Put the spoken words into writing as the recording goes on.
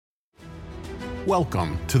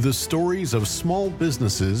Welcome to the Stories of Small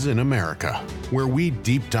Businesses in America, where we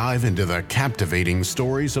deep dive into the captivating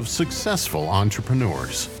stories of successful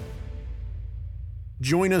entrepreneurs.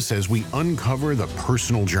 Join us as we uncover the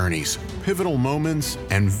personal journeys, pivotal moments,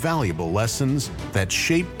 and valuable lessons that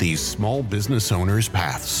shape these small business owners'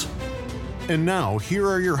 paths. And now, here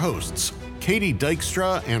are your hosts, Katie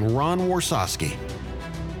Dykstra and Ron Warsawski.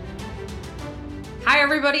 Hi,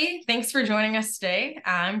 everybody. Thanks for joining us today.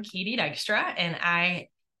 I'm Katie Dykstra, and I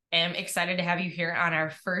am excited to have you here on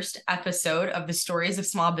our first episode of the Stories of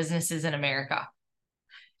Small Businesses in America.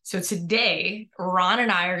 So today, Ron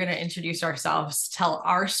and I are going to introduce ourselves, tell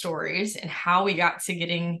our stories, and how we got to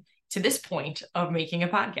getting to this point of making a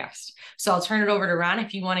podcast. So I'll turn it over to Ron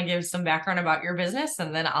if you want to give some background about your business,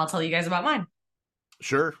 and then I'll tell you guys about mine.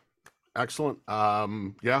 Sure. Excellent.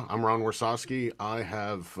 I'm Ron Warsawski. I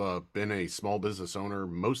have been a small business owner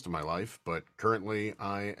most of my life, but currently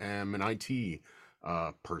I am an IT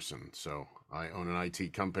person. So I own an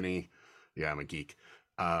IT company. Yeah, I'm a geek.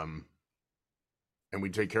 And we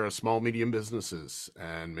take care of small, medium businesses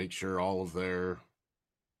and make sure all of their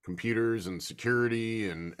computers and security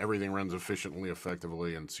and everything runs efficiently,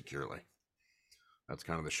 effectively, and securely. That's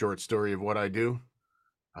kind of the short story of what I do.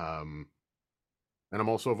 And I'm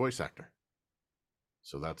also a voice actor.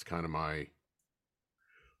 So that's kind of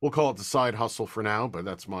we'll call it the side hustle for now, but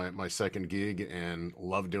that's my second gig, and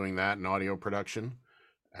love doing that in audio production.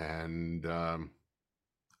 And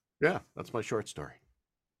that's my short story.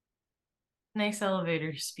 Nice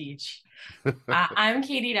elevator speech. I'm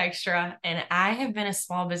Katie Dykstra, and I have been a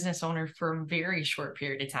small business owner for a very short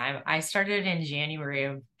period of time. I started in January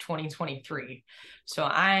of 2023. So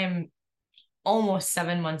I'm almost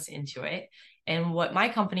 7 months into it. And what my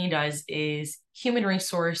company does is human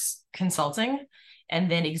resource consulting and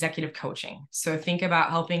then executive coaching. So think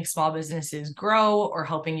about helping small businesses grow or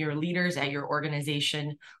helping your leaders at your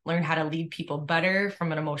organization learn how to lead people better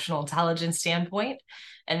from an emotional intelligence standpoint.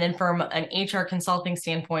 And then from an HR consulting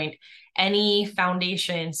standpoint, any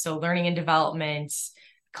foundation, so learning and development,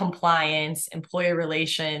 compliance, employee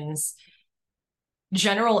relations,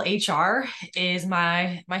 general HR is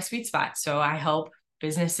my sweet spot. So I help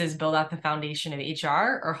businesses build out the foundation of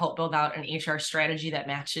HR or help build out an HR strategy that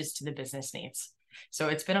matches to the business needs. So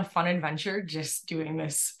it's been a fun adventure just doing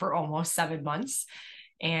this for almost 7 months.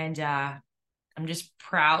 And I'm just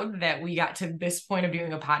proud that we got to this point of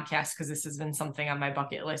doing a podcast, because this has been something on my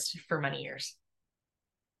bucket list for many years.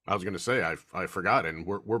 I was going to say, I forgot, and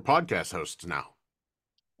we're podcast hosts now.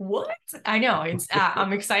 What? I know. It's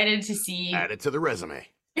I'm excited to see. Add it to the resume.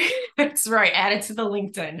 That's right. Add it to the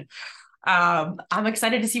LinkedIn. I'm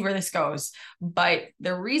excited to see where this goes. But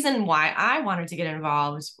the reason why I wanted to get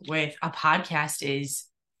involved with a podcast is,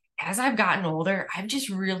 as I've gotten older, I've just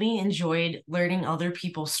really enjoyed learning other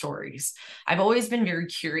people's stories. I've always been very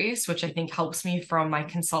curious, which I think helps me from my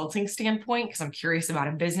consulting standpoint, because I'm curious about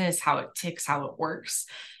a business, how it ticks, how it works.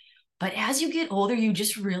 But as you get older, you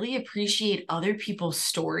just really appreciate other people's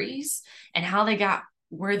stories and how they got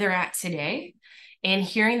where they're at today, and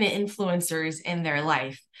hearing the influencers in their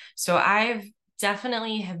life. So I've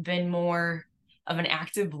definitely have been more of an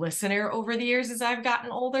active listener over the years as I've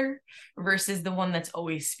gotten older versus the one that's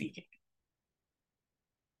always speaking.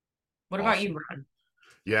 What about you, Ron?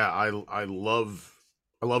 Yeah, I love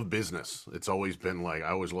business. It's always been like, I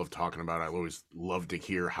always love talking about it. I always love to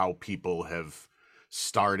hear how people have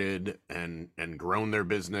started and grown their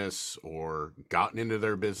business or gotten into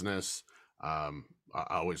their business.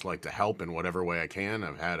 I always like to help in whatever way I can.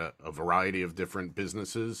 I've had a variety of different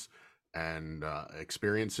businesses and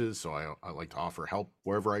experiences, so I like to offer help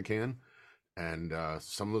wherever I can. And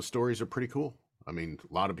some of those stories are pretty cool. I mean,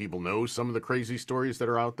 a lot of people know some of the crazy stories that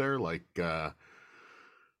are out there, like the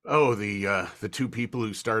two people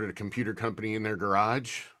who started a computer company in their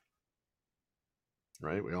garage.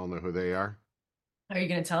 Right? We all know who they are. Are you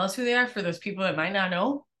going to tell us who they are for those people that might not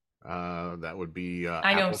know? That would be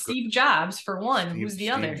I know Steve Jobs for one. Who's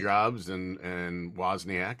the other? Steve Jobs and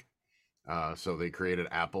Wozniak. So they created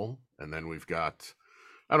Apple, and then we've got,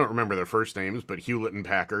 I don't remember their first names, but Hewlett and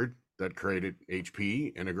Packard that created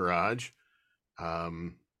HP in a garage. I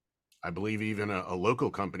believe even a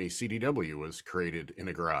local company, CDW, was created in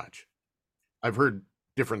a garage. I've heard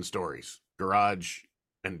different stories, garage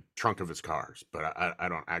and trunk of his cars, but I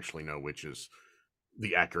don't actually know which is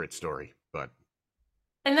the accurate story.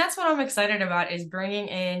 And that's what I'm excited about, is bringing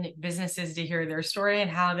in businesses to hear their story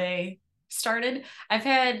and how they started. I've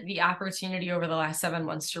had the opportunity over the last 7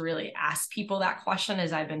 months to really ask people that question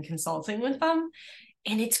as I've been consulting with them.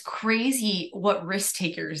 And it's crazy what risk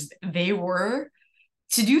takers they were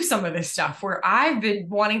to do some of this stuff, where I've been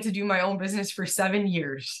wanting to do my own business for 7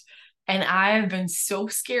 years. And I've been so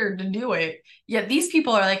scared to do it. Yet these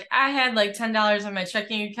people are like, I had like $10 on my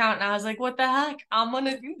checking account. And I was like, what the heck? I'm going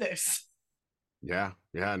to do this. Yeah.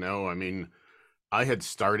 Yeah. No, I mean, I had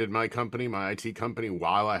started my company, my IT company,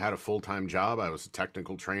 while I had a full-time job. I was a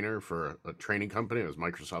technical trainer for a training company. I was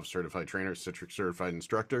Microsoft certified trainer, Citrix certified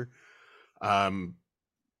instructor. Um,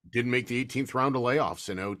 didn't make the 18th round of layoffs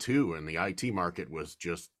in '02, and the IT market was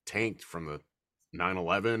just tanked from the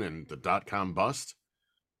 9/11 and the dot-com bust.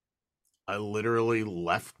 I literally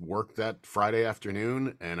left work that Friday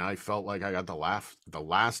afternoon, and I felt like I got the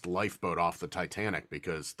last lifeboat off the Titanic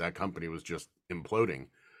because that company was just imploding.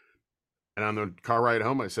 And on the car ride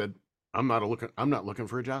home, I said, I'm not looking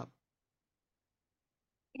for a job."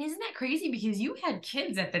 And isn't that crazy? Because you had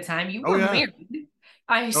kids at the time, you Oh were yeah. married.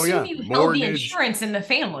 I Oh assume yeah. you held the Mortgage. insurance in the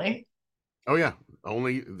family. Oh yeah.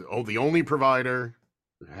 The only provider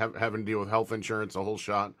having to deal with health insurance, a whole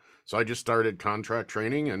shot. So I just started contract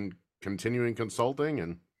training and continuing consulting,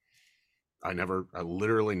 and I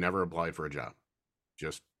literally never applied for a job.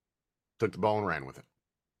 Just took the ball and ran with it.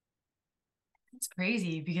 It's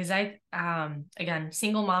crazy because again,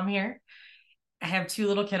 single mom here. I have two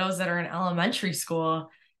little kiddos that are in elementary school.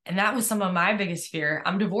 And that was some of my biggest fear.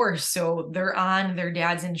 I'm divorced, so they're on their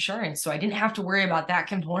dad's insurance. So I didn't have to worry about that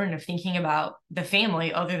component of thinking about the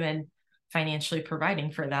family other than financially providing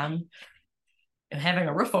for them and having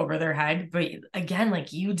a roof over their head. But again,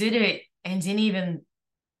 like you did it and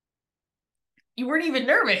you weren't even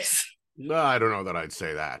nervous. No, I don't know that I'd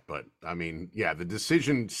say that, but I mean, yeah, the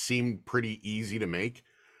decision seemed pretty easy to make.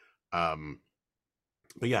 Um,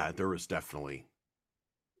 but yeah, there was definitely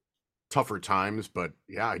tougher times, but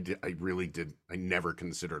yeah, I really did. I never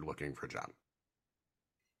considered looking for a job.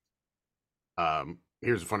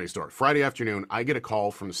 Here's a funny story. Friday afternoon, I get a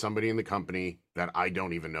call from somebody in the company that I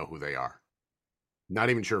don't even know who they are. Not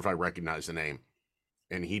even sure if I recognize the name.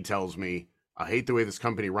 And he tells me, I hate the way this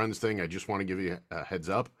company runs thing. I just want to give you a heads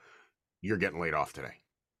up. You're getting laid off today.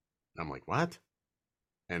 I'm like, what?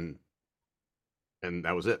 And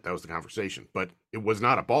that was it. That was the conversation. But it was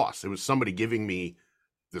not a boss. It was somebody giving me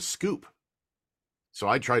the scoop. So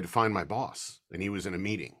I tried to find my boss, and he was in a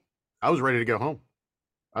meeting. I was ready to go home.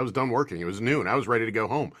 I was done working. It was noon. I was ready to go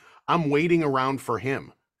home. I'm waiting around for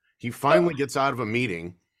him. He finally gets out of a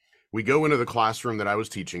meeting. We go into the classroom that I was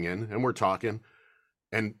teaching in, and we're talking.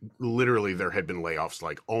 And literally, there had been layoffs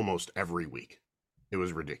like almost every week. It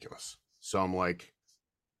was ridiculous. So I'm like,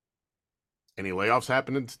 any layoffs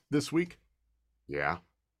happening this week? Yeah.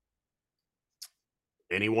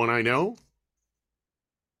 Anyone I know?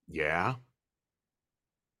 Yeah.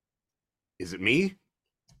 Is it me?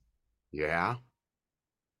 Yeah.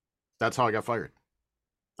 That's how I got fired.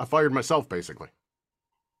 I fired myself, basically.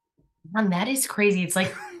 Man, that is crazy. It's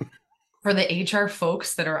like for the HR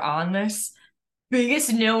folks that are on this,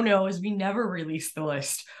 biggest no-no is we never release the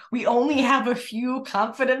list. We only have a few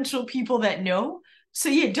confidential people that know. So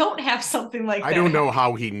you don't have something like I that don't know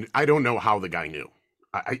happen. how I don't know how the guy knew.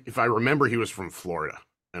 If I remember, he was from Florida,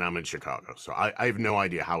 and I'm in Chicago, so I have no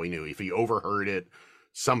idea how he knew. If he overheard it,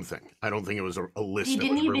 something. I don't think it was a list He that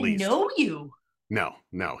didn't was even released. know you.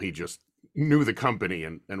 No, he just knew the company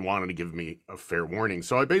and wanted to give me a fair warning.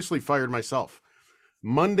 So I basically fired myself.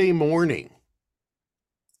 Monday morning,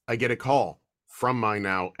 I get a call from my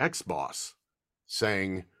now ex-boss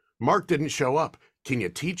saying, Mark didn't show up. Can you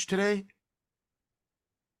teach today?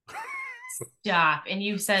 Stop. And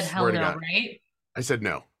you said hell Swear to no, God. right? I said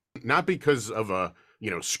no. Not because of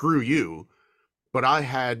screw you, but I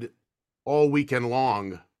had all weekend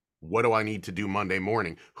long, what do I need to do Monday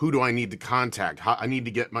morning? Who do I need to contact? How, I need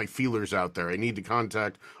to get my feelers out there. I need to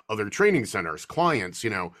contact other training centers, clients.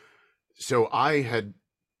 So I had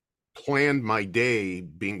planned my day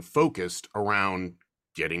being focused around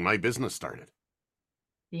getting my business started.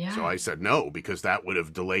 So Yeah. I said no, because that would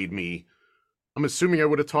have delayed me. I'm assuming I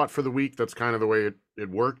would have taught for the week. That's kind of the way it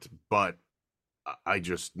worked, but I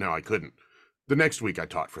just, no, I couldn't. The next week I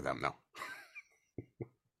taught for them though.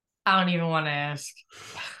 I don't even want to ask.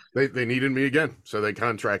 They needed me again, so they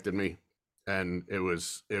contracted me, and it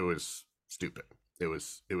was stupid. It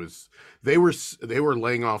was they were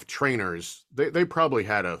laying off trainers. They probably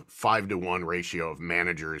had a 5-to-1 ratio of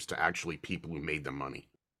managers to actually people who made them money.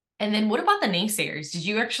 And then what about the naysayers? Did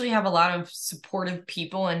you actually have a lot of supportive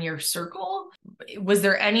people in your circle? Was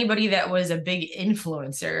there anybody that was a big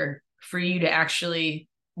influencer for you to actually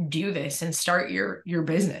do this and start your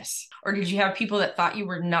business? Or did you have people that thought you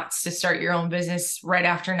were nuts to start your own business right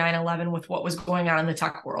after 9/11 with what was going on in the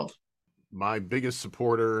tech world? My biggest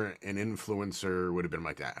supporter and influencer would have been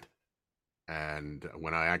my dad. And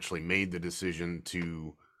when I actually made the decision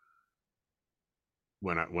to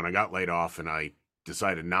when I got laid off and I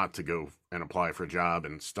decided not to go and apply for a job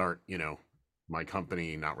and start, my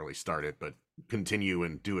company, not really start it, but continue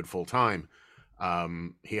and do it full time.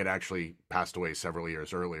 He had actually passed away several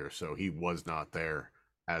years earlier, so he was not there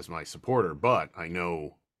as my supporter. But I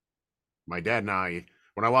know my dad and I,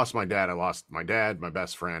 when I lost my dad, my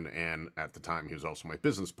best friend, and at the time he was also my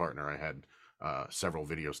business partner. I had several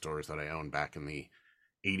video stores that I owned back in the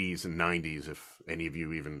 80s and 90s, if any of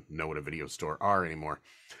you even know what a video store are anymore.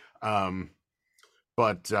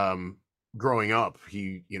 But growing up,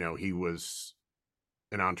 he was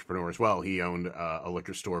an entrepreneur as well. He owned a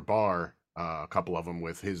liquor store bar, a couple of them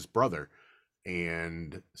with his brother.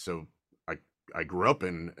 And so I grew up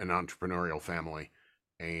in an entrepreneurial family,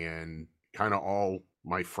 and kind of all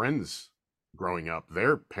my friends growing up,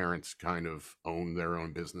 their parents kind of owned their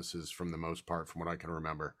own businesses from the most part, from what I can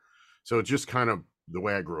remember. So it's just kind of the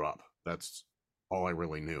way I grew up. That's all I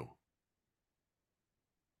really knew.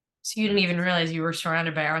 So you didn't even realize you were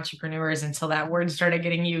surrounded by entrepreneurs until that word started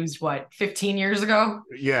getting used, what, 15 years ago?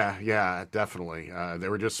 Yeah, definitely. They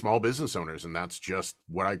were just small business owners, and that's just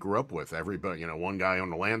what I grew up with. Everybody, one guy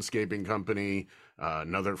owned a landscaping company.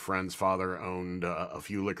 Another friend's father owned a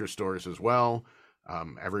few liquor stores as well.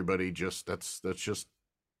 Everybody that's just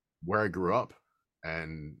where I grew up,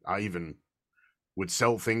 and I even would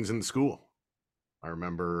sell things in school. I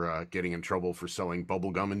remember getting in trouble for selling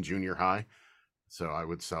bubble gum in junior high. So I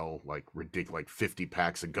would sell like ridiculous, like 50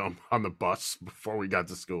 packs of gum on the bus before we got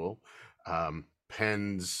to school.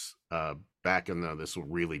 Pens, back in this will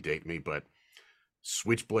really date me, but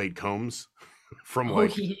switchblade combs from Oh,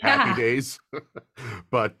 like Happy yeah. Days.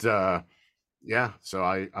 But yeah, so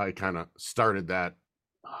I kind of started that,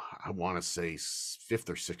 I want to say fifth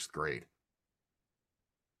or sixth grade.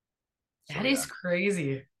 So That is yeah,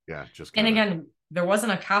 crazy. yeah, just And kind of again, there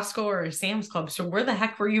wasn't a Costco or a Sam's Club. So where the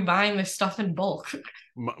heck were you buying this stuff in bulk?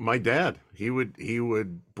 my dad. He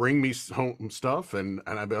would bring me home stuff, and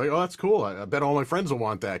I'd be like, oh, that's cool. I bet all my friends will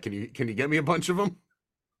want that. Can you get me a bunch of them?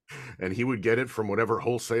 And he would get it from whatever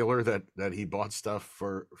wholesaler that he bought stuff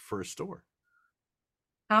for a store.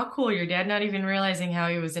 How cool. Your dad not even realizing how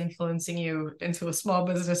he was influencing you into a small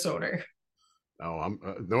business owner. Oh, I'm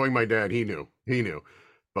knowing my dad, he knew.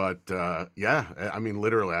 But yeah, I mean,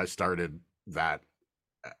 literally, I started that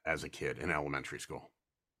as a kid in elementary school.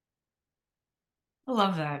 I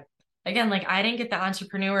love that. Again, like I didn't get the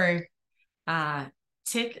entrepreneur uh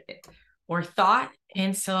tick or thought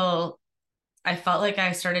until I felt like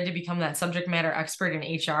I started to become that subject matter expert in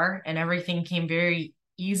HR, and everything came very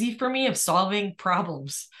easy for me of solving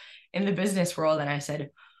problems in the business world. And I said,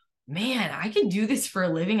 man, I can do this for a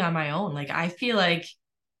living on my own. Like I feel like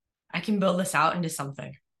I can build this out into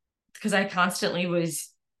something, because I constantly was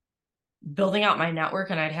building out my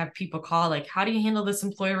network, and I'd have people call like, how do you handle this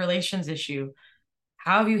employee relations issue?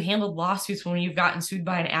 How have you handled lawsuits when you've gotten sued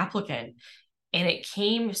by an applicant? And it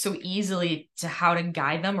came so easily to how to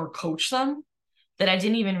guide them or coach them that I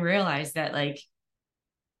didn't even realize that like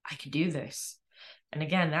I could do this. And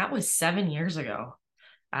again, that was 7 years ago.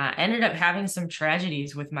 Ended up having some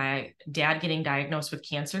tragedies with my dad getting diagnosed with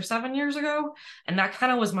cancer 7 years ago. And that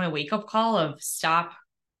kind of was my wake up call of stop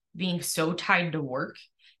being so tied to work,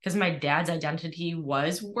 because my dad's identity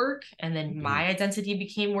was work. And then Mhm. my identity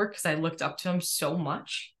became work because I looked up to him so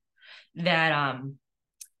much that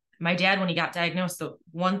my dad, when he got diagnosed, the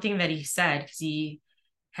one thing that he said, because he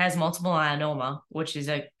has multiple myeloma, which is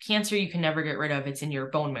a cancer you can never get rid of. It's in your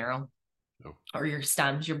bone marrow Oh, or your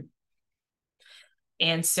stems.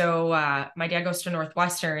 And so my dad goes to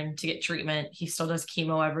Northwestern to get treatment. He still does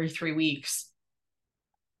chemo every 3 weeks.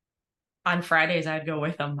 On Fridays, I'd go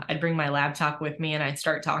with him. I'd bring my laptop with me and I'd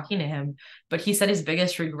start talking to him. But he said his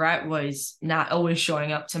biggest regret was not always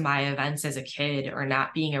showing up to my events as a kid or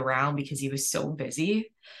not being around because he was so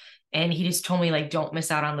busy. And he just told me, like, don't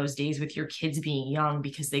miss out on those days with your kids being young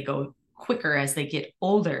because they go quicker as they get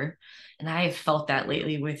older. And I have felt that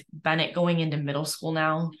lately with Bennett going into middle school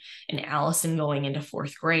now and Allison going into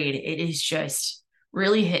fourth grade. It is just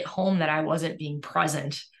really hit home that I wasn't being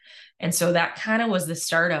present. And so that kind of was the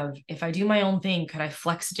start of, if I do my own thing, could I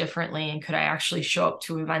flex differently and could I actually show up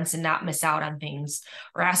to events and not miss out on things,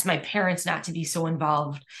 or ask my parents not to be so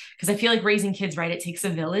involved? Because I feel like raising kids, right? It takes a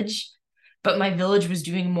village, but my village was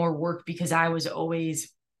doing more work because I was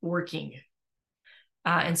always working.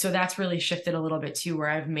 And so that's really shifted a little bit too, where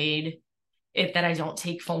I've made it that I don't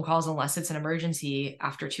take phone calls unless it's an emergency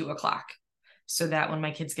after 2 o'clock, so that when my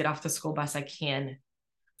kids get off the school bus, I can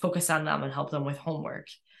focus on them and help them with homework.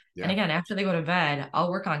 And yeah. again, after they go to bed,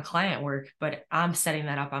 I'll work on client work, but I'm setting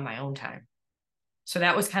that up on my own time. So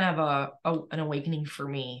that was kind of an awakening for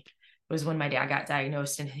me, was when my dad got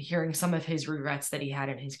diagnosed and hearing some of his regrets that he had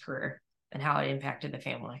in his career. and how it impacted the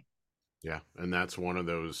family. Yeah, and that's one of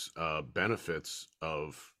those benefits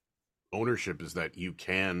of ownership is that you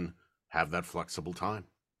can have that flexible time.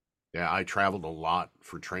 Yeah, I traveled a lot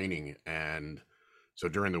for training, and so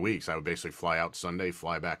during the weeks I would basically fly out Sunday,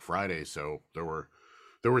 fly back Friday. So there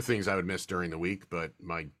were things I would miss during the week, but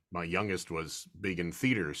my youngest was big in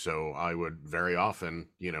theater, so I would very often,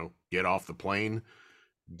 get off the plane,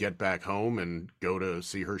 get back home, and go to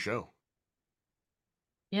see her show.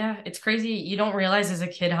 Yeah, it's crazy. You don't realize as a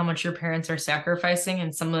kid how much your parents are sacrificing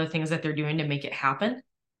and some of the things that they're doing to make it happen.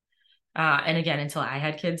 And again, until I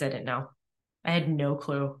had kids, I didn't know. I had no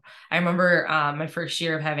clue. I remember my first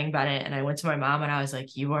year of having Bennett, and I went to my mom and I was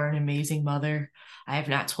like, "You are an amazing mother. I have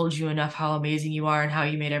not told you enough how amazing you are and how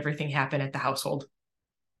you made everything happen at the household."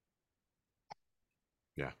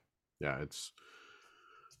 Yeah, yeah, it's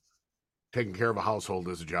taking care of a household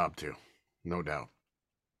is a job too, no doubt.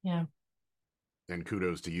 Yeah. And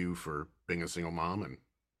kudos to you for being a single mom and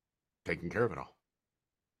taking care of it all.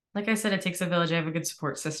 Like I said, it takes a village. I have a good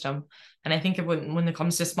support system. And I think when it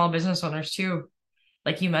comes to small business owners too,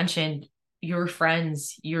 like you mentioned, your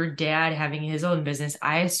friends, your dad having his own business,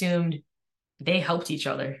 I assumed they helped each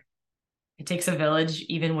other. It takes a village,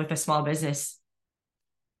 even with a small business.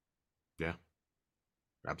 Yeah,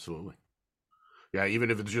 absolutely. Yeah,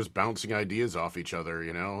 even if it's just bouncing ideas off each other,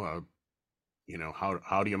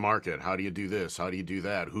 how do you market? How do you do this? How do you do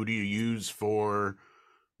that? Who do you use for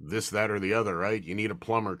this, that, or the other? Right? You need a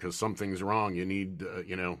plumber because something's wrong. You need,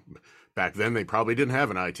 back then they probably didn't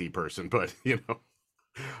have an IT person, but yeah,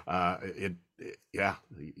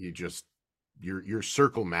 you just your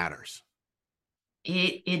circle matters.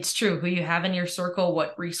 It's true. Who you have in your circle,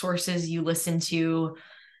 what resources you listen to,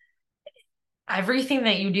 everything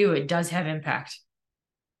that you do, it does have impact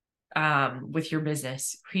with your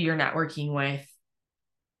business, who you're networking with,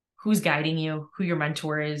 who's guiding you, who your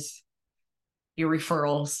mentor is, your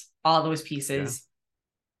referrals, all those Yeah, pieces.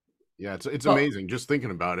 yeah, it's But amazing just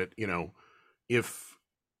thinking about it. If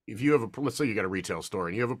you have let's say you got a retail store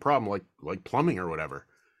and you have a problem like plumbing or whatever.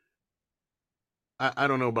 I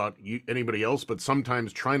don't know about you, anybody else, but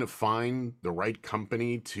sometimes trying to find the right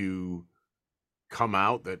company to come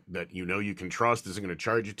out that you can trust isn't going to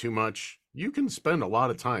charge you too much. You can spend a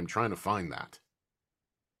lot of time trying to find that.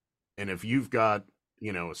 And if you've got,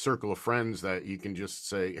 a circle of friends that you can just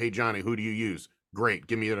say, "Hey Johnny, who do you use?" Great,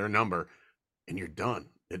 give me their number, and you're done.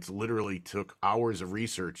 It's literally took hours of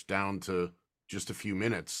research down to just a few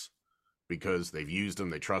minutes because they've used them,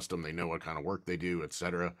 they trust them, they know what kind of work they do,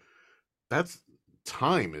 etc. That's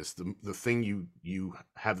time is the thing you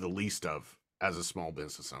have the least of as a small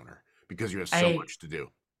business owner because you have so I, much to do.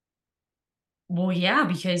 well, yeah,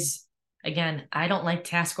 because again, I don't like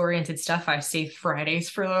task oriented stuff. I save Fridays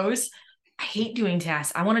for those. I hate doing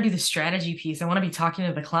tasks. I want to do the strategy piece. I want to be talking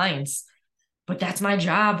to the clients, but that's my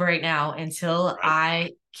job right now until Right.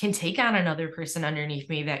 I can take on another person underneath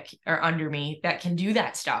me or under me that can do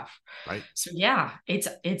that stuff. Right. So yeah,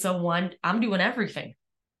 it's a one. I'm doing everything.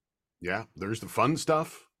 Yeah, there's the fun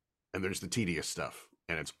stuff and there's the tedious stuff,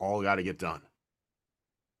 and it's all got to get done.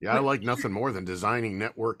 Yeah, I But like nothing more than designing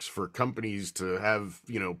networks for companies to have,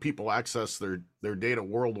 people access their data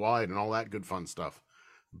worldwide and all that good fun stuff.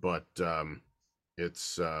 But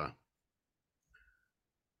it's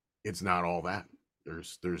it's not all that.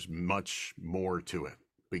 There's much more to it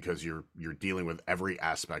because you're dealing with every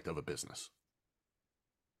aspect of a business.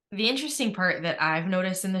 the interesting part that I've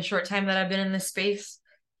noticed in the short time that I've been in this space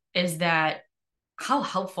is that how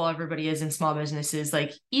helpful everybody is in small businesses,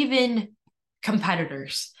 like even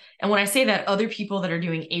competitors. And when I say that, other people that are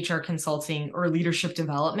doing HR consulting or leadership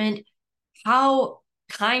development, how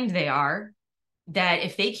kind they are that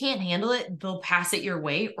if they can't handle it, they'll pass it your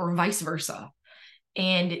way or vice versa.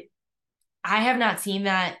 And I have not seen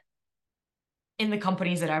that in the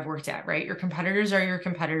companies that I've worked at, right? Your competitors are your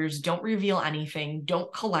competitors. Don't reveal anything, don't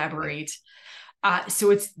Right. collaborate. So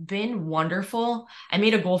it's been wonderful. I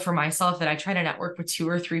made a goal for myself that I try to network with 2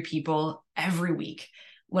 or 3 people every week,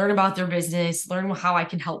 learn about their business, learn how I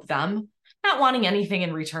can help them, not wanting anything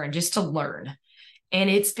in return, just to learn. And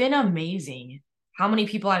it's been amazing how many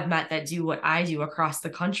people I've met that do what I do across the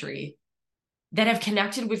country that have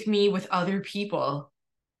connected with me with other people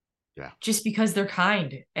Yeah. just because they're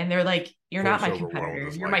kind and they're like, you're not my Voiceover world competitor,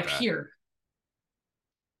 is you're my like that. peer.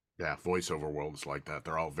 Yeah, voiceover world is like that.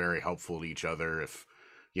 They're all very helpful to each other. If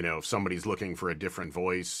somebody's looking for a different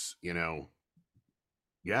voice,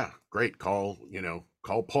 yeah, great. Call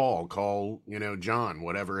Paul, call, John,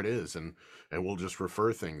 whatever it is, and we'll just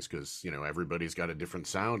refer things because, everybody's got a different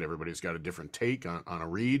sound, everybody's got a different take on a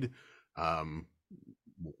read. Um,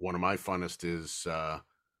 One of my funnest is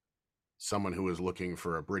someone who was looking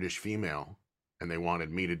for a British female and they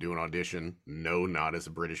wanted me to do an audition. No, not as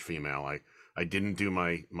a British female. I didn't do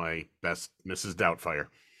my best Mrs. Doubtfire.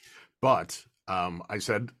 But I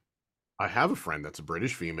said, I have a friend that's a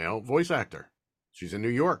British female voice actor. She's in New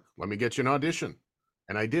York. Let me get you an audition.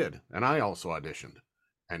 And I did. And I also auditioned.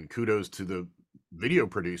 And kudos to the video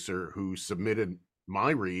producer who submitted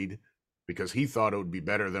my read because he thought it would be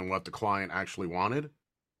better than what the client actually wanted.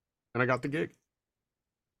 And I got the gig.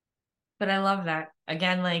 But I love that.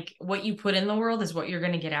 Again, like what you put in the world is what you're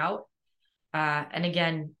going to get out. And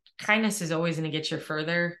again, kindness is always going to get you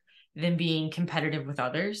further than being competitive with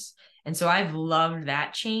others. And so I've loved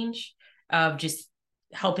that change of just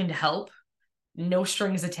helping to help, no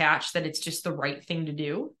strings attached, that it's just the right thing to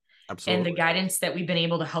do. Absolutely. And the guidance that we've been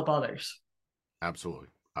able to help others. Absolutely.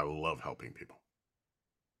 I love helping people.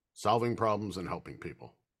 Solving problems and helping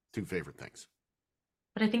people. Two favorite things.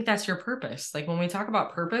 But I think that's your purpose. Like when we talk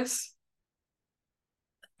about purpose,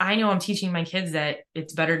 I know I'm teaching my kids that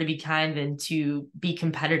it's better to be kind than to be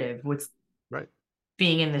competitive with right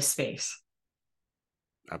being in this space.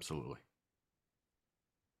 Absolutely.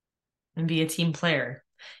 And be a team player.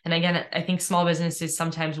 And again, I think small businesses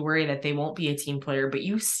sometimes worry that they won't be a team player, but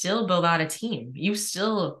you still build out a team. You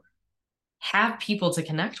still have people to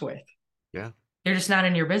connect with. Yeah. They're just not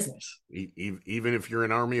in your business. Even if you're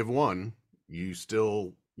an army of one, you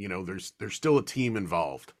still, there's still a team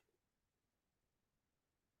involved.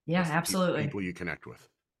 Yeah, absolutely. People you connect with.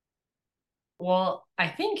 Well, I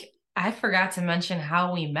think I forgot to mention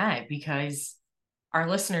how we met because our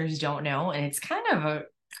listeners don't know. And it's kind of a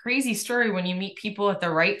crazy story when you meet people at the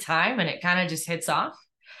right time and it kind of just hits off.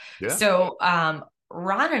 Yeah. So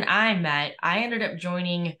Ron and I met. I ended up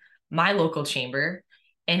joining my local chamber.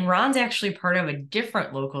 And Ron's actually part of a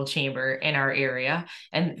different local chamber in our area.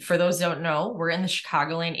 And for those who don't know, we're in the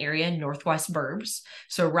Chicagoland area, Northwest Burbs.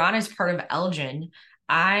 So Ron is part of Elgin.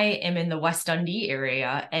 I am in the West Dundee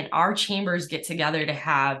area, and our chambers get together to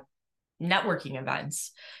have networking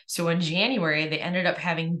events. So in January, they ended up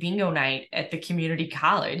having bingo night at the community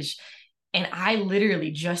college. And I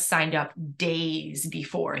literally just signed up days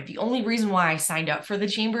before. The only reason why I signed up for the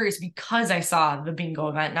chamber is because I saw the bingo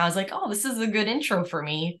event. And I was like, oh, this is a good intro for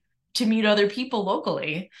me to meet other people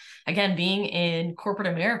locally. Again, being in corporate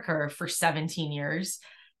America for 17 years,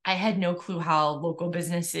 I had no clue how local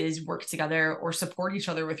businesses work together or support each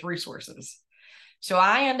other with resources. So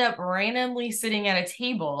I end up randomly sitting at a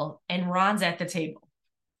table and Ron's at the table.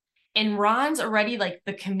 And Ron's already like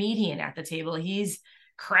the comedian at the table. He's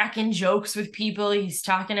cracking jokes with people. He's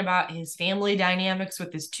talking about his family dynamics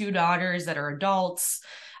with his two daughters that are adults,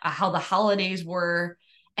 how the holidays were.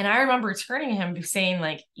 And I remember turning to him saying,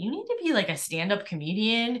 like, you need to be like a stand-up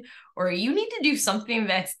comedian, or you need to do something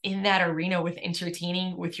that's in that arena with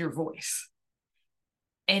entertaining with your voice.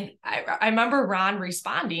 And I remember Ron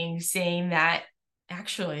responding saying that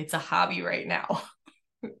actually it's a hobby right now.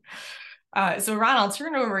 So Ron, I'll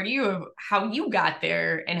turn it over to you of how you got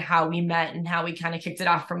there and how we met and how we kind of kicked it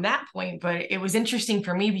off from that point. But it was interesting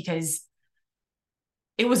for me because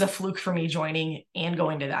it was a fluke for me joining and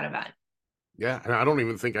going to that event. Yeah, and I don't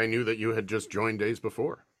even think I knew that you had just joined days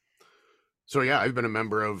before. So yeah, I've been a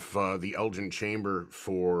member of the Elgin Chamber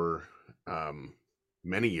for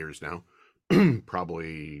many years now,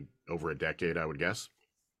 probably over a decade, I would guess.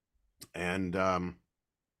 And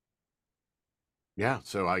yeah,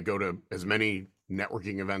 so I go to as many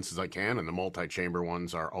networking events as I can, and the multi-chamber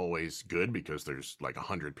ones are always good because there's like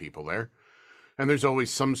 100 people there. And there's always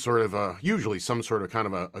some sort of usually some sort of kind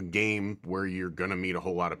of a game where you're going to meet a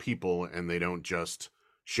whole lot of people and they don't just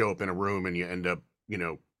show up in a room and you end up,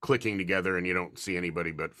 clicking together and you don't see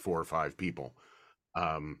anybody but 4 or 5 people.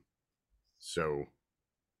 So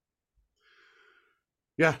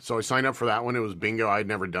yeah, so I signed up for that one. It was bingo. I'd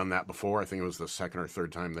never done that before. I think it was the second or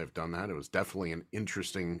third time they've done that. It was definitely an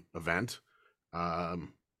interesting event.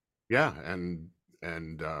 Yeah, and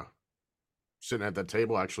sitting at that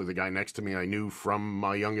table, actually, the guy next to me I knew from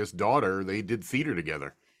my youngest daughter. They did theater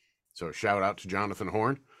together. So shout out to Jonathan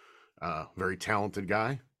Horn, very talented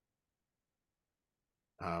guy.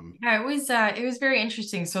 Yeah, it was very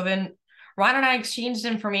interesting. So then Ron and I exchanged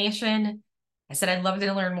information. I said I'd love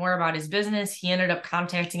to learn more about his business. He ended up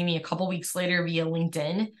contacting me a couple weeks later via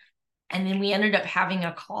LinkedIn. And then we ended up having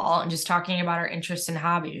a call and just talking about our interests and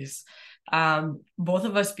hobbies. Both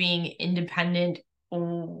of us being independent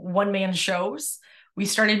one-man shows. We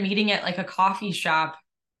started meeting at like a coffee shop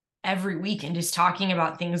every week and just talking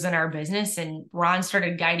about things in our business. And Ron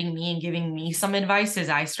started guiding me and giving me some advice as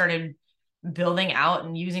I started building out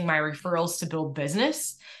and using my referrals to build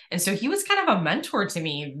business. And so he was kind of a mentor to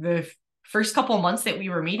me the first couple of months that we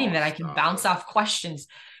were meeting, that I could bounce off questions.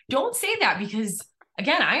 don't say that because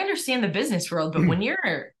again, I understand the business world, but when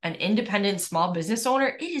you're an independent small business owner,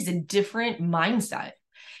 it is a different mindset.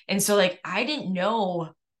 And so like I didn't know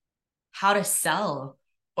how to sell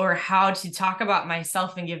or how to talk about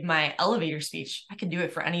myself and give my elevator speech. I could do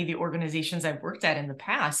it for any of the organizations I've worked at in the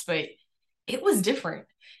past, but it was different.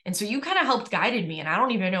 And so you kind of helped guided me. And I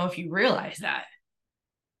don't even know if you realize that.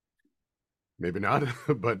 Maybe not,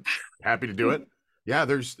 but happy to do it. Yeah,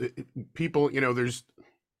 there's people, there's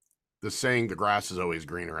the saying, the grass is always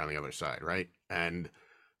greener on the other side, right? And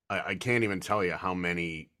I can't even tell you how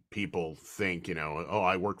many people think, oh,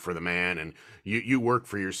 I work for the man and you work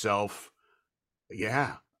for yourself.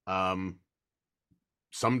 Yeah.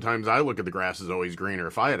 Sometimes I look at the grass is always greener.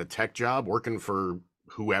 If I had a tech job working for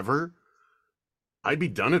whoever, I'd be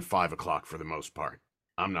done at 5 o'clock for the most part.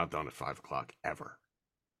 I'm not done at 5 o'clock ever.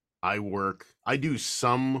 I do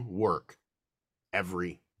some work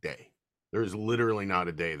every day. There's literally not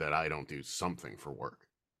a day that I don't do something for work.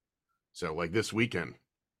 So like this weekend,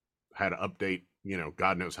 had to update,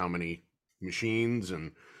 God knows how many machines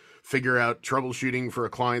and figure out troubleshooting for a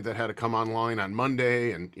client that had to come online on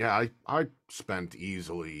Monday. And yeah, I spent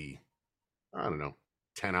easily, I don't know,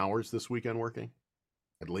 10 hours this weekend working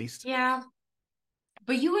at least. Yeah.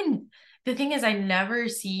 But the thing is, I never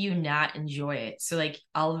see you not enjoy it. So, like,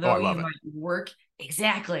 Oh, I although you love it. might work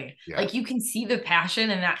exactly, Yeah. like, you can see the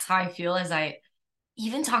passion, and that's how I feel as I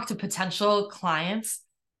even talk to potential clients.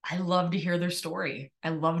 I love to hear their story, I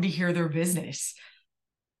love to hear their business.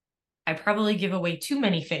 I probably give away too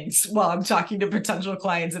many things while I'm talking to potential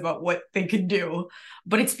clients about what they could do,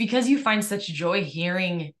 but it's because you find such joy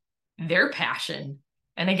hearing their passion.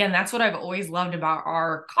 And again, that's what I've always loved about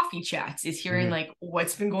our coffee chats is hearing Mhm. like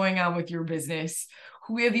what's been going on with your business,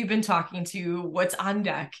 who have you been talking to, what's on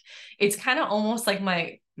deck. It's kind of almost like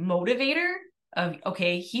my motivator of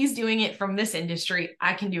okay, he's doing it from this industry,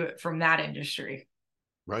 I can do it from that industry.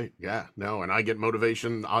 Right. Yeah. No, and I get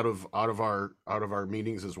motivation out of our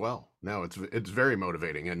meetings as well. No, it's very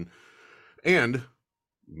motivating and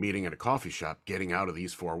meeting at a coffee shop, getting out of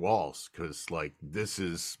these four walls, because like this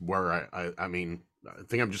is where I mean, I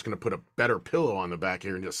think I'm just gonna put a better pillow on the back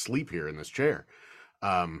here and just sleep here in this chair.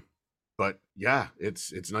 Um, but yeah,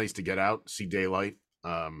 it's nice to get out, see daylight,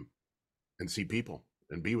 and see people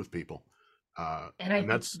and be with people. And I And think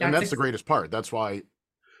that's the greatest part. That's why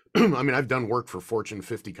I mean, I've done work for Fortune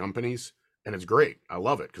 50 companies and it's great. I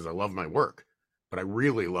love it because I love my work. But I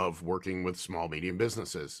really love working with small, medium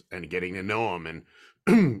businesses and getting to know them.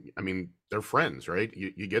 And I mean, they're friends, right?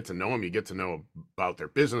 You get to know them, you get to know about their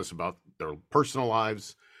business, about their personal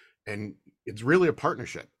lives. And it's really a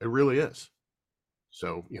partnership. It really is.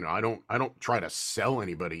 So, I don't try to sell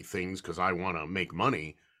anybody things because I want to make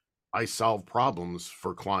money. I solve problems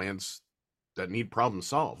for clients that need problems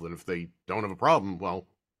solved. And if they don't have a problem, well,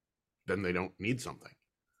 then they don't need something.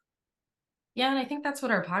 Yeah, and I think that's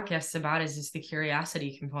what our podcast is about is just the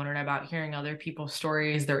curiosity component about hearing other people's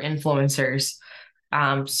stories, their influencers.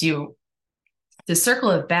 So to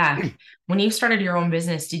circle it back, when you started your own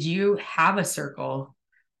business, did you have a circle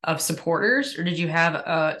of supporters or did you have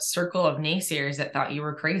a circle of naysayers that thought you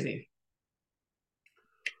were crazy?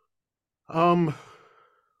 Um,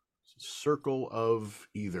 Circle of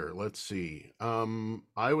either. Let's see.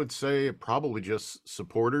 I would say probably just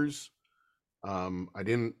supporters. I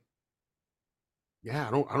didn't. Yeah,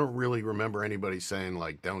 I don't really remember anybody saying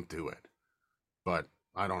like don't do it. But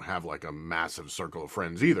I don't have like a massive circle of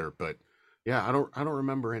friends either. But yeah, I don't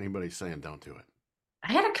remember anybody saying don't do it.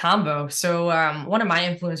 I had a combo. So one of my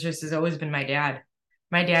influencers has always been my dad.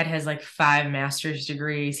 My dad has like 5 master's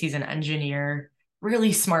degrees. He's an engineer,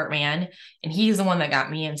 really smart man. And he's the one that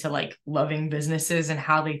got me into like loving businesses and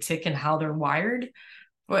how they tick and how they're wired.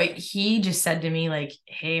 But he just said to me, like,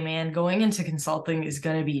 hey man, going into consulting is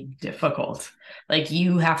gonna be difficult. Like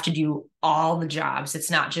you have to do all the jobs. It's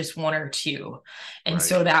not just one or two. And Right.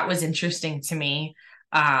 so that was interesting to me.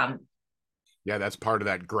 Um, Yeah, that's part of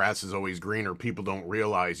that grass is always greener. People don't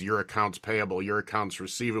realize your accounts payable, your accounts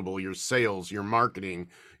receivable, your sales, your marketing,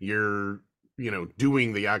 your,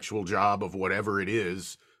 doing the actual job of whatever it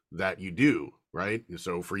is that you do, right?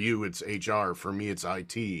 So for you, it's HR. For me, it's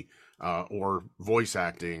IT, or voice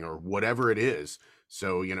acting or whatever it is.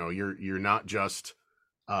 So, you're not just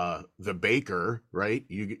the baker, right?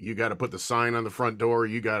 You got to put the sign on the front door,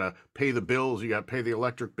 you got to pay the bills, you got to pay the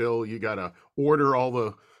electric bill, you got to order all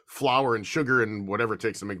the flour and sugar and whatever it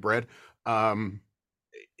takes to make bread. um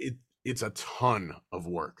it's a ton of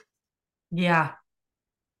work. yeah,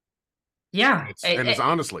 yeah. And it's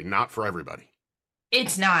honestly not for everybody.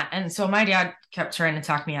 It's not. And so my dad kept trying to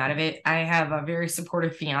talk me out of it. I have a very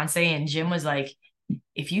supportive fiance, and Jim was like,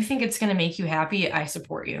 If you think it's going to make you happy, I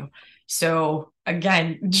support you. So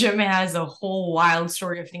again, Jim has a whole wild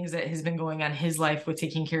story of things that has been going on in his life with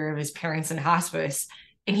taking care of his parents in hospice.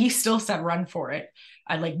 And he still said, run for it.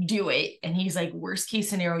 I'd like do it. And he's like, worst case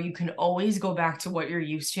scenario, you can always go back to what you're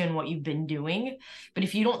used to and what you've been doing. But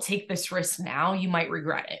if you don't take this risk now, you might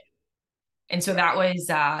regret it. And so that was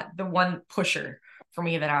the one pusher for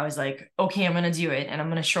me that I was like, okay, I'm going to do it. And I'm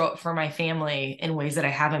going to show up for my family in ways that I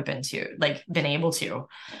haven't been able to.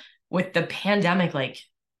 With the pandemic, like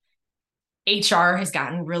HR has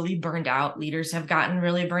gotten really burned out. Leaders have gotten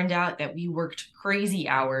really burned out that we worked crazy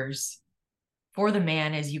hours for the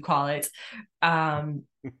man, as you call it. Um,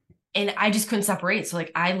 and I just couldn't separate. So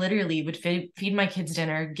like I literally would feed my kids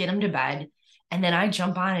dinner, get them to bed, and then I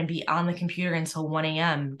jump on and be on the computer until 1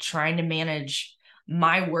 a.m. trying to manage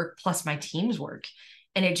my work plus my team's work.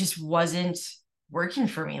 And it just wasn't working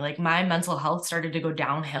for me. Like my mental health started to go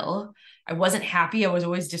downhill. I wasn't happy. I was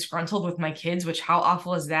always disgruntled with my kids, which how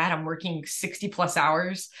awful is that? I'm working 60 plus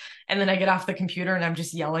hours and then I get off the computer and I'm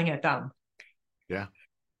just yelling at them. Yeah.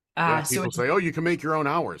 Yeah, So people say, "Oh, you can make your own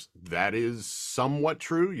hours." That is somewhat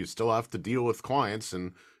true. You still have to deal with clients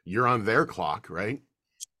and you're on their clock, right?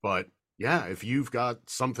 But yeah, if you've got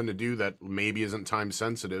something to do that maybe isn't time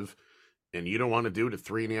sensitive and you don't want to do it at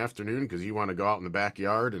 3 in the afternoon because you want to go out in the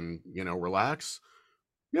backyard and, relax,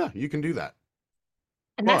 yeah, you can do that.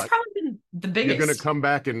 and that's But probably been the you're going to biggest. come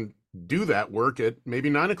back and do that work at maybe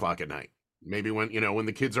 9 o'clock at night, maybe when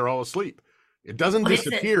the kids are all asleep. It doesn't But it's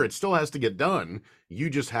disappear. It still has to get done. You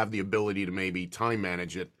just have the ability to maybe time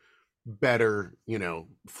manage it better,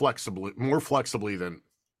 flexibly, more flexibly than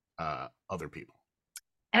other people.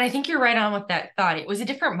 and I think you're right on with that thought. It was a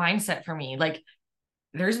different mindset for me. Like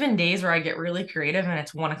there's been days where I get really creative and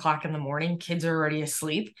it's 1 o'clock in the morning, kids are already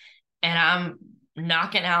asleep, and I'm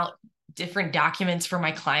knocking out different documents for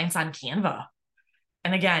my clients on Canva.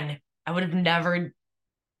 And again, I would have never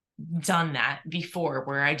done that before,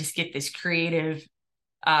 where I just get this creative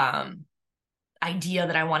um, idea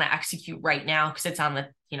that I want to execute right now because it's on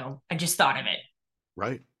I just thought of it.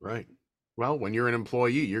 Right, right. Well, when you're an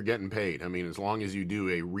employee, you're getting paid. I mean, as long as you do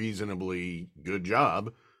a reasonably good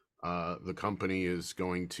job, the company is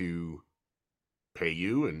going to pay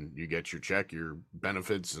you and you get your check, your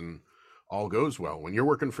benefits, and all goes well. When you're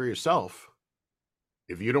working for yourself,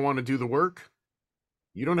 if you don't want to do the work,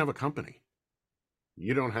 you don't have a company.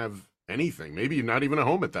 You don't have anything. Maybe you're not even a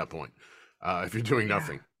home at that point, if you're doing Yeah.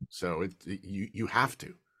 nothing. So you have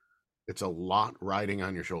to. It's a lot riding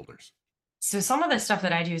on your shoulders. So some of the stuff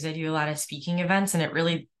that I do is I do a lot of speaking events,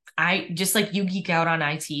 and I just like you geek out on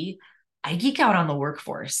IT. I geek out on the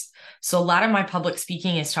workforce. So a lot of my public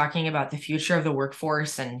speaking is talking about the future of the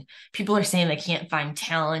workforce, and people are saying they can't find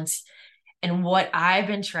talent. And what I've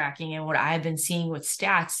been tracking and what I've been seeing with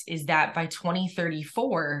stats is that by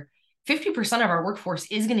 2034, 50% of our workforce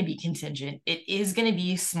is going to be contingent. It is going to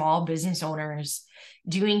be small business owners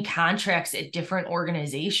doing contracts at different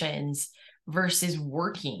organizations versus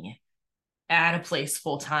working at a place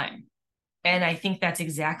full time. And I think that's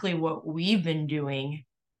exactly what we've been doing.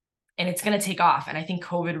 And it's going to take off. And I think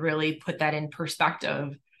COVID really put that in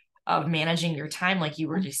perspective of managing your time, like you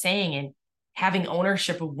were just saying, and having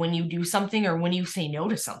ownership of when you do something or when you say no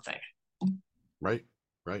to something. Right,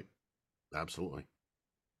 right. Absolutely.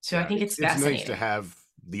 So I Yeah, think it's it's it's nice to fascinating. have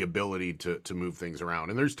the ability to move things around.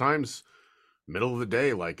 And there's times middle of the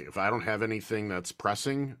day, like if I don't have anything that's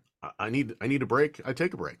pressing, I need a break. I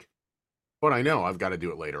take a break, but I know I've got to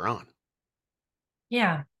do it later on.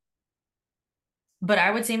 Yeah. But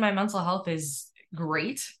I would say my mental health is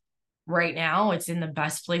great right now. It's in the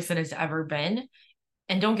best place that it's ever been.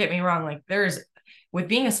 And don't get me wrong, like with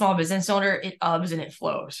being a small business owner, it ebbs and it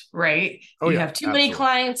flows, right? Oh You yeah, have too many absolutely.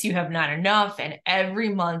 clients, you have not enough, and every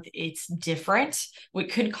month it's different,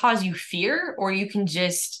 which could cause you fear, or you can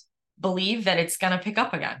just believe that it's going to pick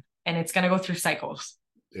up again and it's going to go through cycles.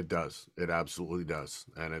 It does. It absolutely does.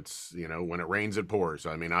 And it's, when it rains, it pours.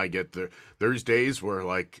 I mean, there's days where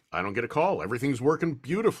like I don't get a call. Everything's working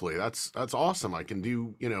beautifully. That's awesome. I can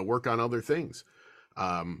do, work on other things.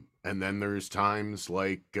 And then there's times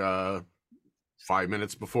like 5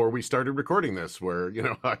 minutes before we started recording this where,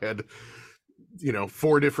 I had,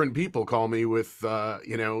 four different people call me with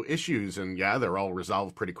issues, and yeah, they're all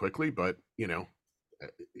resolved pretty quickly, but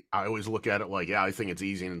I always look at it like, yeah, I think it's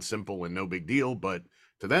easy and simple and no big deal, but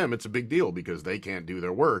to them it's a big deal because they can't do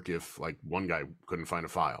their work if like one guy couldn't find a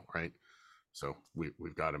file, right? So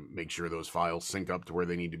we've got to make sure those files sync up to where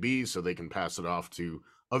they need to be so they can pass it off to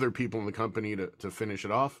other people in the company to finish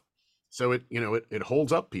it off. So it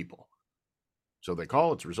holds up people. So they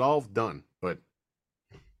call, it's resolved, done. But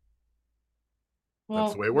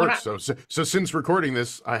That's the Well, way it works. So since recording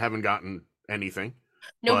this, I haven't gotten anything,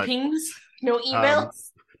 no but pings, no um,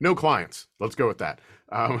 emails. no clients. Let's go with that.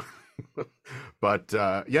 Um, but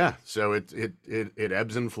yeah, so it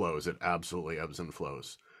ebbs and flows. It absolutely ebbs and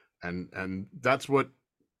flows, and that's what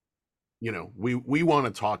we want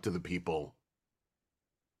to talk to the people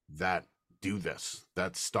that do this,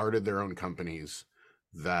 that started their own companies,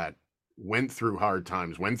 that went through hard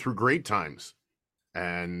times, went through great times,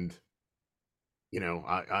 and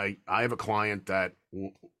I have a client that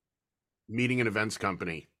meeting an events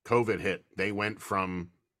company, COVID hit, they went from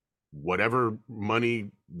whatever money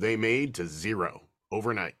they made to zero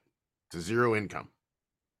overnight, to zero income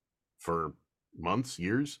for months,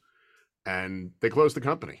 years, and they closed the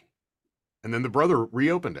company. And then the brother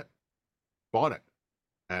reopened it, bought it,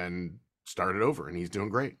 and started over, and he's doing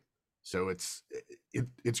great. So it's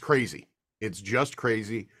crazy. It's just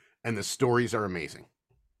crazy, and the stories are amazing.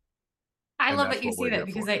 I And love that's that you what we're say that here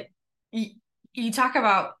because for. you talk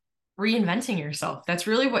about reinventing yourself. That's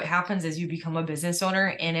really what happens as you become a business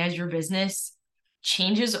owner and as your business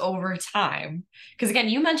changes over time. Because again,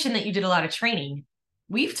 you mentioned that you did a lot of training.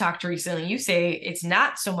 We've talked recently, you say it's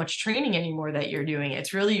not so much training anymore that you're doing.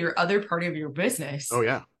 It's really your other part of your business. Oh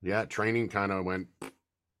yeah. Yeah. Training kind of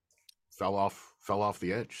fell off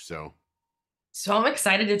the edge. So I'm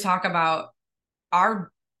excited to talk about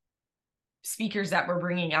our speakers that we're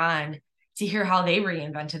bringing on to hear how they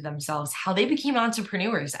reinvented themselves, how they became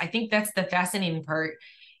entrepreneurs. I think that's the fascinating part,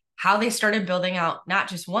 how they started building out not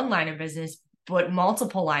just one line of business, but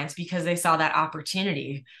multiple lines because they saw that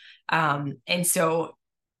opportunity. And so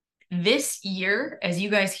this year, as you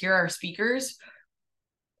guys hear our speakers,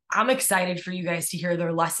 I'm excited for you guys to hear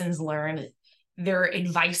their lessons learned, their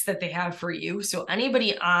advice that they have for you. So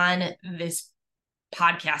anybody on this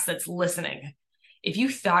podcast that's listening, if you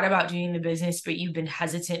thought about doing the business, but you've been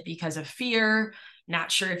hesitant because of fear,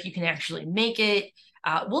 not sure if you can actually make it,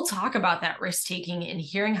 we'll talk about that risk taking and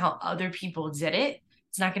hearing how other people did it.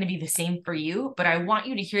 It's not going to be the same for you, but I want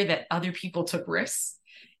you to hear that other people took risks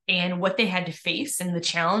and what they had to face and the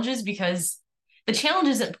challenges, because the challenge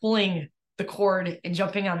isn't pulling the cord and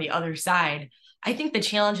jumping on the other side. I think the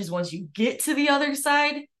challenge is once you get to the other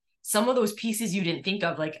side, some of those pieces you didn't think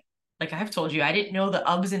of, like I've told you, I didn't know the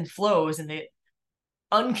ebbs and flows and the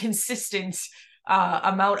inconsistent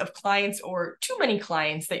amount of clients or too many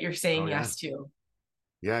clients that you're Oh saying yeah. yes to.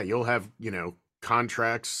 Yeah. You'll have,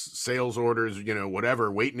 contracts, sales orders,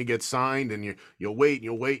 whatever, waiting to get signed, and you'll wait and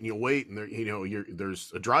you'll wait and you'll wait. And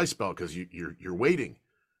there's a dry spell because you're waiting.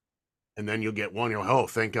 And then you'll get one, oh,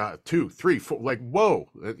 thank God, 2, 3, 4, like, whoa,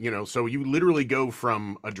 so you literally go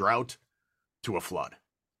from a drought to a flood,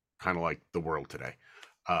 kind of like the world today.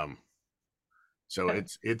 So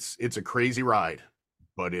it's a crazy ride,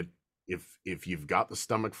 but if you've got the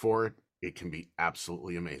stomach for it, it can be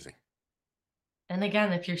absolutely amazing. And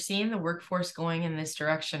again, if you're seeing the workforce going in this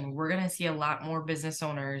direction, we're going to see a lot more business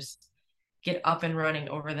owners get up and running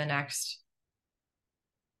over the next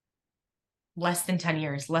less than 10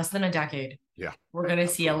 years, less than a decade. Yeah. We're going to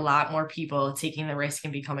see a Absolutely. lot more people taking the risk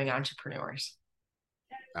and becoming entrepreneurs.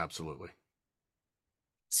 Absolutely.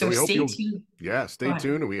 So we hope stay you'll tuned. stay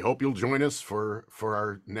tuned, and we hope you'll join us for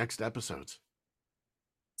our next episodes.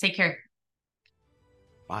 Take care.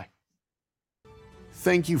 Bye.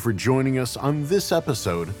 Thank you for joining us on this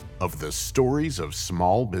episode of the Stories of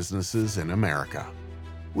Small Businesses in America.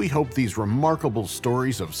 We hope these remarkable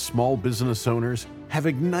stories of small business owners have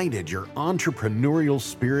ignited your entrepreneurial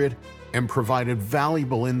spirit and provided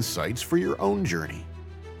valuable insights for your own journey.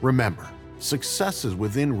 Remember, success is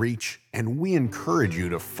within reach, and we encourage you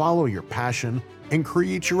to follow your passion and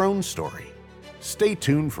create your own story. Stay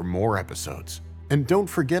tuned for more episodes, and don't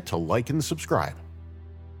forget to like and subscribe.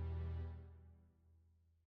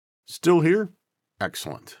 Still here?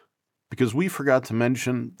 Excellent. Because we forgot to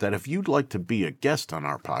mention that if you'd like to be a guest on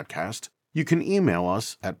our podcast, you can email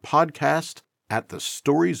us at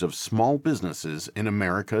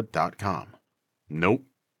podcast@thestoriesofsmallbusinessesinamerica.com. Nope,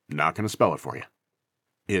 not going to spell it for you.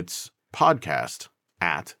 It's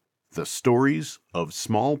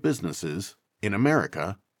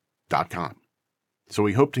podcast@thestoriesofsmallbusinessesinamerica.com. So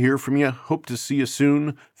we hope to hear from you, hope to see you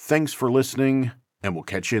soon. Thanks for listening, and we'll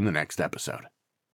catch you in the next episode.